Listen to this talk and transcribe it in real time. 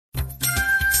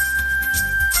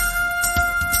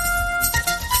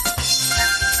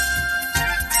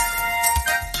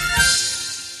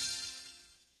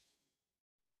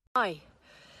Hi,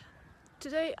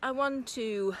 today I want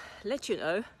to let you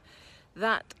know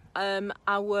that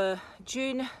our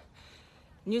June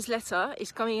newsletter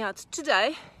is coming out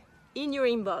today in your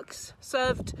inbox,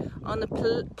 served on a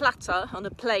platter, on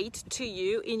a plate to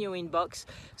you in your inbox.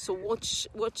 So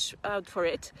watch out for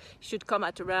it. It should come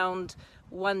at around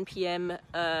 1 p.m.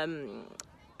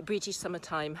 British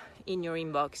summertime in your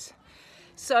inbox.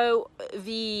 So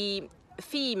the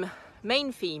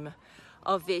main theme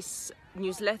of this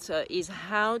newsletter is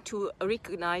how to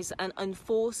recognize and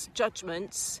enforce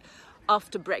judgments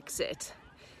after Brexit.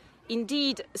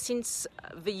 Indeed, since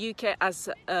the UK has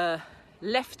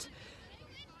left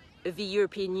the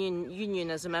European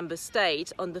Union as a member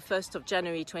state on the 1st of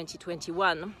January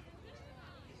 2021,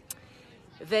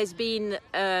 there's been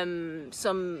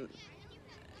some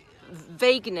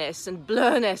vagueness and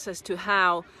blurriness as to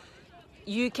how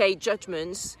UK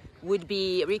judgments would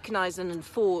be recognised and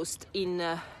enforced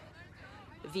in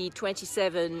the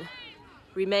 27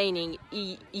 remaining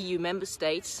EU member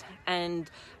states, and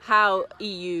how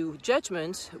EU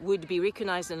judgments would be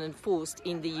recognised and enforced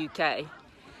in the UK.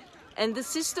 And the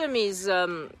system is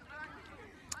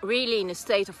really in a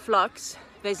state of flux.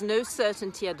 There's no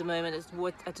certainty at the moment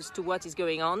as to what is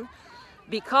going on,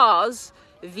 because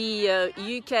the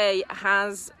UK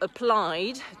has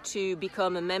applied to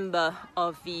become a member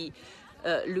of the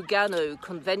Lugano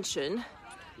Convention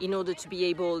in order to be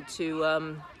able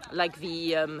to, like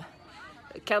the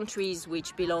countries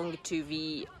which belong to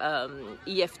the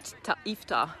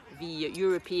IFTA, the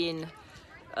European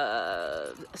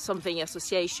something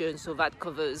association, so that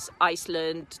covers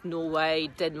Iceland, Norway,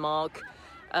 Denmark,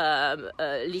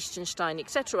 Liechtenstein,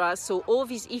 etc. So all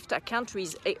these IFTA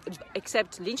countries,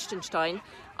 except Liechtenstein,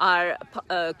 are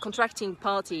contracting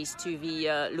parties to the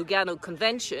Lugano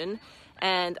Convention.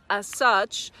 And as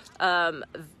such,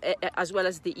 as well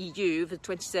as the EU, the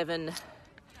 27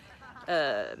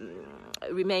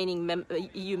 remaining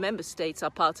EU member states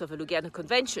are part of the Lugano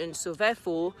Convention. So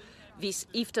therefore, these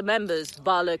IFTA members,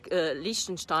 bar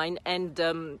Liechtenstein and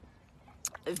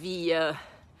the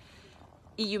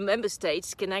EU member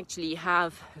states, can actually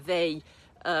have their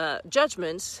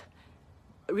judgments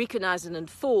recognized and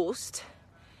enforced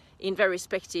in their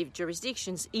respective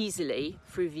jurisdictions easily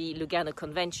through the Lugano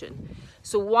Convention.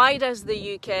 So why does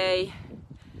the UK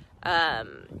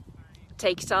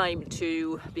take time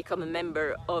to become a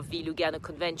member of the Lugano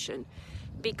Convention?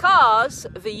 Because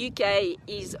the UK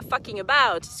is fucking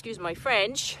about, excuse my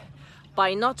French,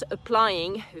 by not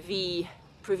applying the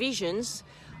provisions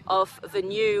of the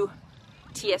new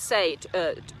TSA,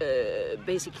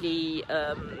 basically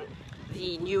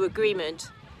the new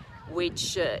agreement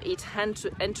which it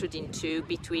entered into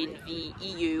between the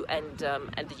EU and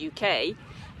the UK,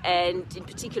 and in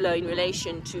particular in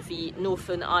relation to the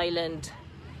Northern Ireland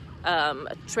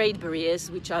trade barriers,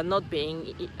 which are not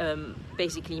being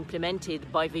basically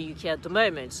implemented by the UK at the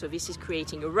moment. So this is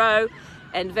creating a row,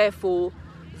 and therefore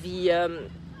the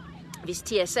this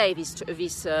TSA,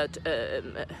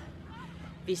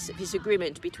 this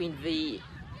agreement between the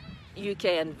UK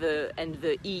and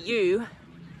the EU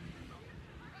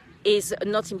is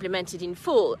not implemented in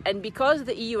full. And because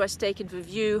the EU has taken the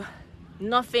view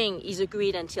nothing is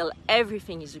agreed until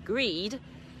everything is agreed,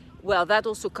 well, that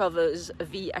also covers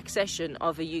the accession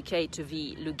of the UK to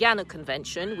the Lugano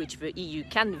Convention, which the EU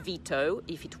can veto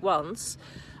if it wants.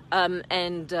 I'm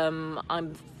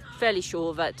fairly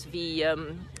sure that the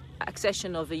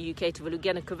accession of the UK to the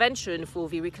Lugano Convention for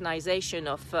the recognition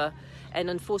of and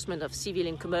enforcement of civil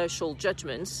and commercial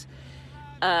judgments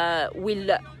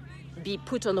will be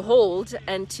put on hold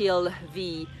until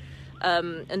the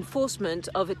enforcement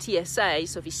of a TSA,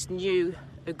 so this new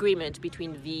agreement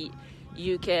between the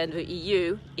UK and the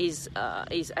EU, is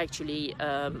actually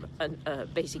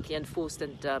basically enforced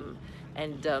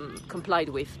and complied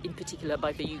with, in particular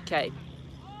by the UK.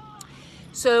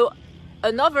 So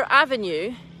another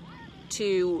avenue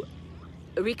to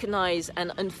recognise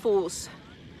and enforce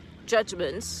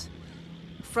judgments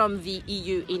from the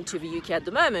EU into the UK at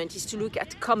the moment is to look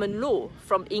at common law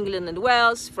from England and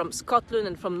Wales, from Scotland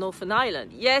and from Northern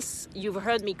Ireland. Yes, you've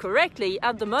heard me correctly.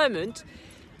 At the moment,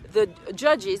 the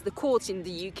judges, the courts in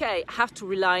the UK, have to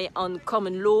rely on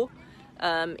common law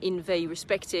in their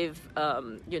respective,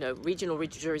 regional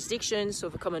jurisdictions. So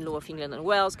the common law of England and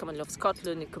Wales, common law of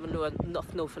Scotland, and common law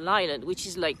of Northern Ireland, which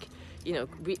is like,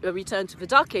 a return to the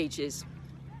Dark Ages.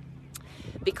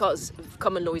 Because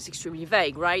common law is extremely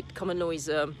vague, right? Common law is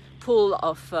a pool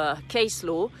of case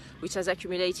law which has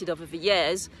accumulated over the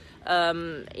years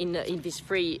in these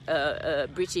three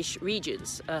British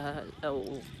regions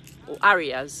or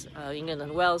areas, England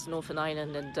and Wales, Northern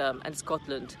Ireland and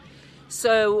Scotland.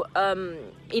 So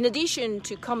in addition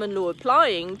to common law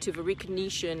applying to the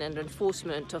recognition and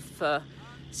enforcement of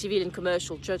civil and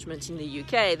commercial judgments in the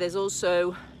UK, there's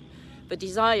also the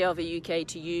desire of the UK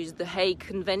to use the Hague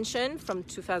Convention from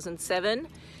 2007.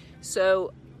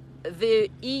 So the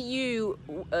EU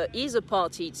is a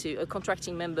party to a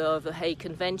contracting member of the Hague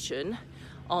Convention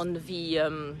on the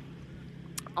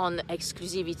on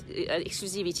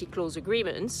exclusivity clause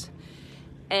agreements.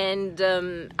 And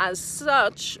as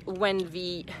such, when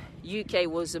the UK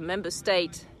was a member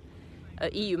state,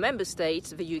 EU member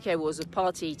state, the UK was a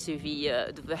party to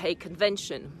the Hague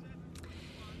Convention.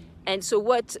 And so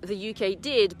what the UK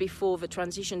did before the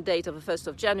transition date of the 1st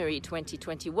of January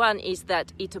 2021 is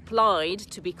that it applied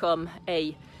to become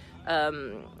a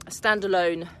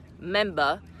standalone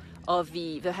member of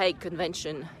the Hague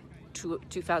Convention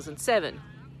 2007.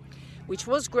 Which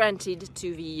was granted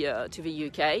to the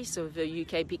UK. So the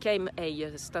UK became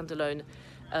a standalone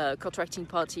contracting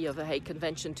party of the Hague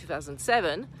Convention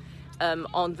 2007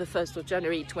 on the 1st of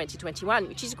January 2021,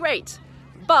 which is great.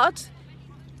 But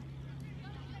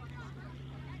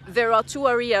there are two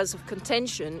areas of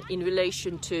contention in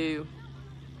relation to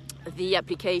the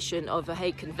application of the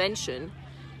Hague Convention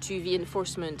to the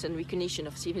enforcement and recognition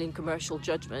of civil and commercial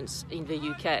judgments in the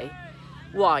UK.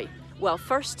 Why? Well,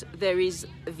 first, there is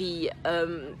the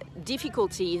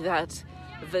difficulty that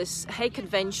this Hague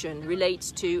Convention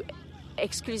relates to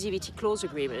exclusivity clause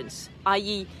agreements,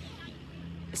 i.e.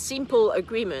 simple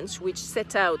agreements which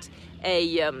set out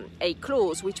a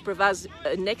clause which provides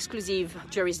an exclusive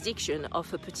jurisdiction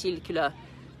of a particular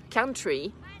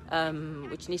country,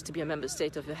 which needs to be a member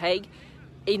state of the Hague,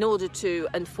 in order to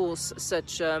enforce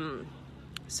such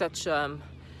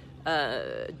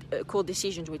court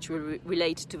decisions which will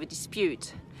relate to the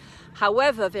dispute.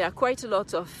 However, there are quite a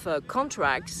lot of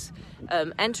contracts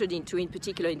entered into, in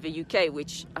particular in the UK,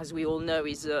 which, as we all know,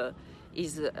 is a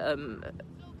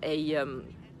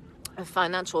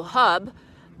financial hub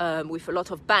with a lot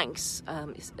of banks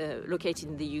located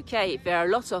in the UK. There are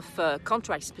a lot of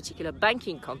contracts, particular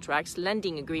banking contracts,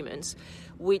 lending agreements,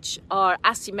 which are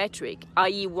asymmetric,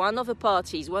 i.e. one of the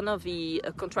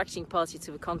contracting parties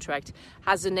to the contract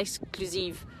has an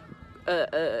exclusive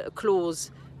clause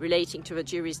relating to the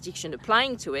jurisdiction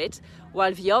applying to it,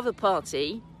 while the other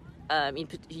party,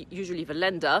 usually the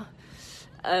lender,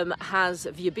 has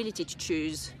the ability to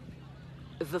choose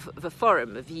the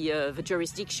forum, the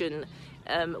jurisdiction,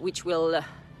 which will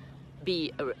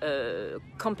be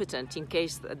competent in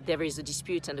case there is a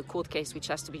dispute and a court case which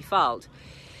has to be filed.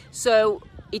 So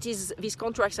these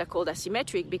contracts are called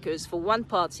asymmetric because for one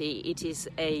party it is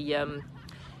a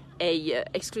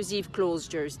exclusive clause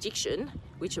jurisdiction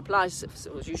which applies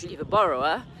usually the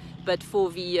borrower, but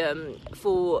for the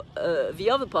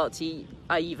other party,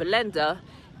 i.e. the lender,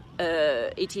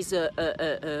 it is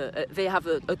they have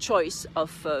a choice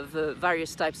of the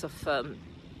various types of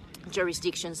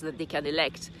jurisdictions that they can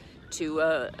elect to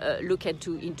look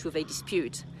into the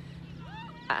dispute,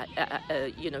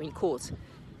 in court.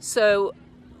 So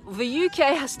the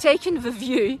UK has taken the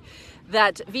view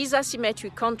that these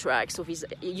asymmetric contracts, or these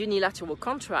unilateral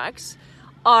contracts,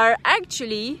 are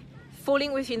actually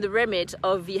falling within the remit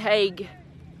of the Hague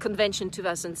Convention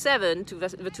 2007,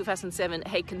 the 2007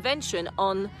 Hague Convention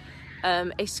on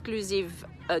exclusive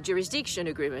jurisdiction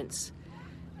agreements.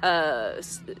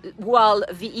 While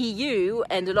the EU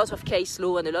and a lot of case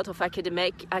law and a lot of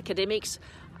academics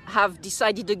have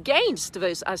decided against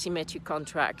those asymmetric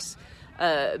contracts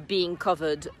being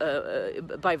covered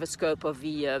by the scope of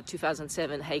the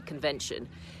 2007 Hague Convention.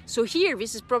 So here,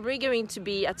 this is probably going to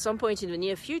be, at some point in the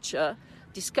near future,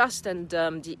 discussed and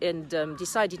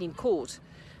decided in court.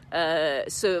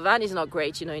 So that is not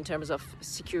great, in terms of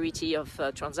security of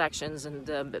transactions and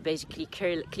basically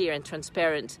clear and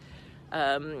transparent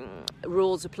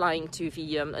rules applying to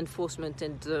the enforcement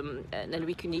and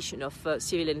recognition of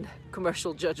civil and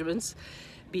commercial judgments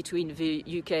between the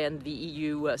UK and the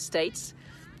EU states.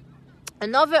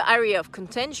 Another area of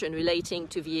contention relating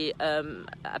to the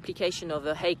application of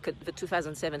the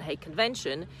 2007 Hague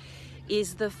Convention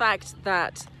is the fact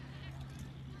that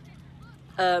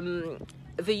the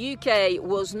UK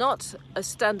was not a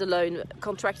standalone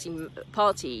contracting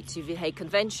party to the Hague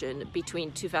Convention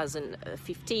between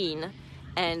 2015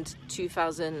 and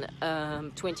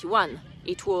 2021.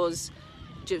 It was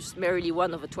just merely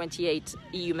one of the 28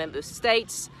 EU member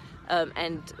states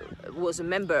and was a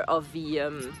member of the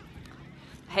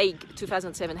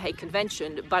 2007 Hague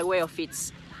Convention by way of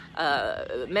its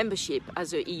membership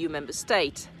as an EU member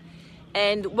state.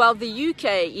 And while the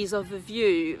UK is of the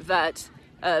view that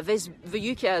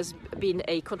the UK has been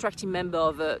a contracting member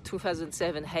of the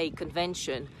 2007 Hague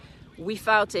Convention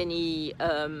without any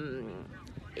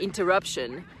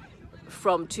interruption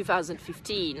from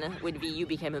 2015, when the EU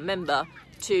became a member,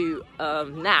 to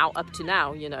now, up to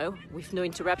now, with no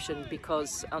interruption,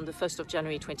 because on the 1st of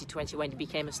January 2020, when it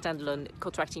became a standalone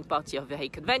contracting party of the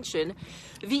Hague Convention,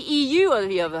 the EU, on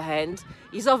the other hand,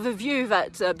 is of the view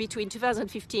that between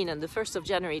 2015 and the 1st of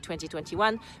January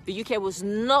 2021, the UK was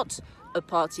not a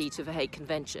party to the Hague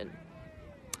Convention.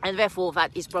 And therefore,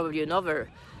 that is probably another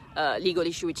legal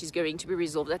issue which is going to be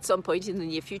resolved at some point in the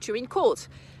near future in court.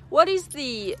 What is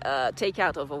the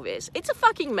takeout of all this? It's a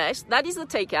fucking mess. That is the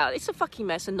takeout. It's a fucking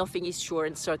mess, and nothing is sure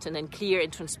and certain and clear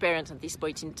and transparent at this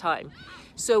point in time.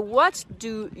 So what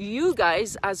do you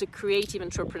guys, as a creative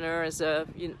entrepreneur, as a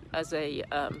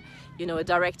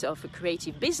director of a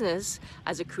creative business,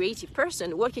 as a creative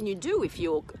person, what can you do with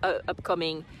your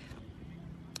upcoming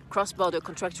cross-border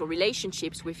contractual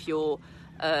relationships with your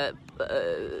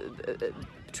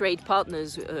trade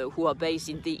partners who are based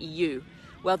in the EU?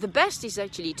 Well, the best is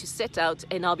actually to set out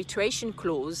an arbitration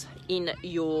clause in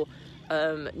your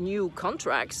new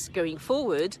contracts going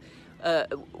forward,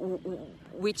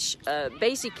 which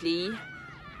basically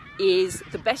is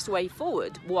the best way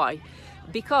forward. Why?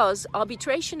 Because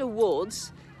arbitration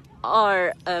awards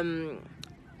are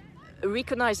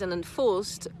recognized and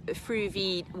enforced through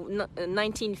the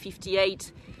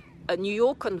 1958 New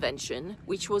York Convention,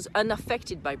 which was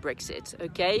unaffected by Brexit.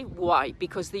 Okay, why?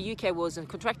 Because the UK was a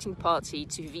contracting party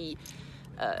to the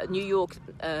New York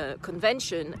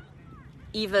Convention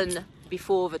even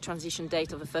before the transition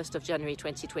date of the 1st of January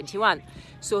 2021.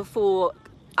 So for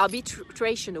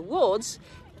arbitration awards,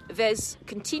 there's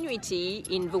continuity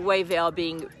in the way they are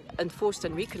being enforced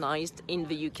and recognized in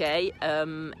the UK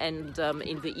and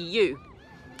in the EU.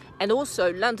 And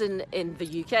also London in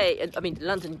the UK,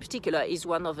 London in particular, is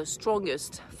one of the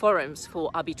strongest forums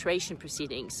for arbitration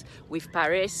proceedings, with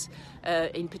Paris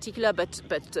in particular, but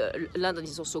London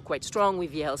is also quite strong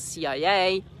with the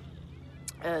LCIA,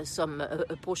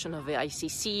 a portion of the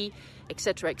ICC,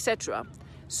 etc., etc.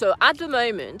 So at the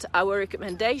moment, our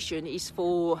recommendation is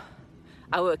for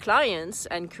our clients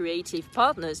and creative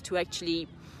partners to actually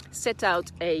set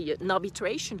out an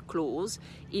arbitration clause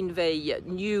in the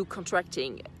new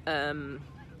contracting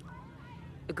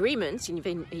agreements, in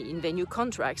the new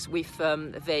contracts with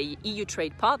the EU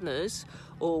trade partners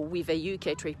or with the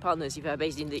UK trade partners if they are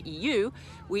based in the EU,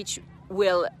 which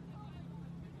will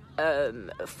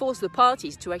force the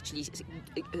parties to actually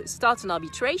start an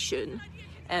arbitration,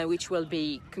 which will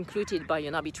be concluded by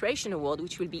an arbitration award,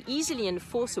 which will be easily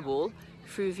enforceable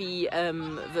through the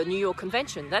New York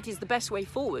Convention. That is the best way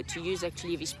forward, to use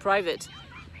actually this private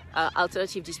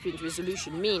alternative dispute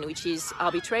resolution which is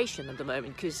arbitration at the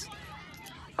moment, because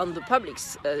on the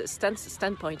public's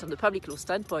standpoint, on the public law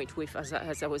standpoint, with as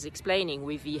I was explaining,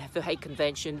 with the Hague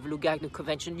Convention, the Lugano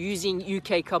Convention, using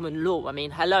UK common law,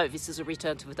 hello, this is a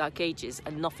return to the Dark Ages,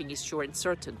 and nothing is sure and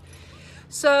certain.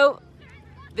 So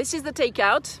this is the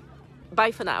takeout.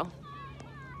 Bye for now.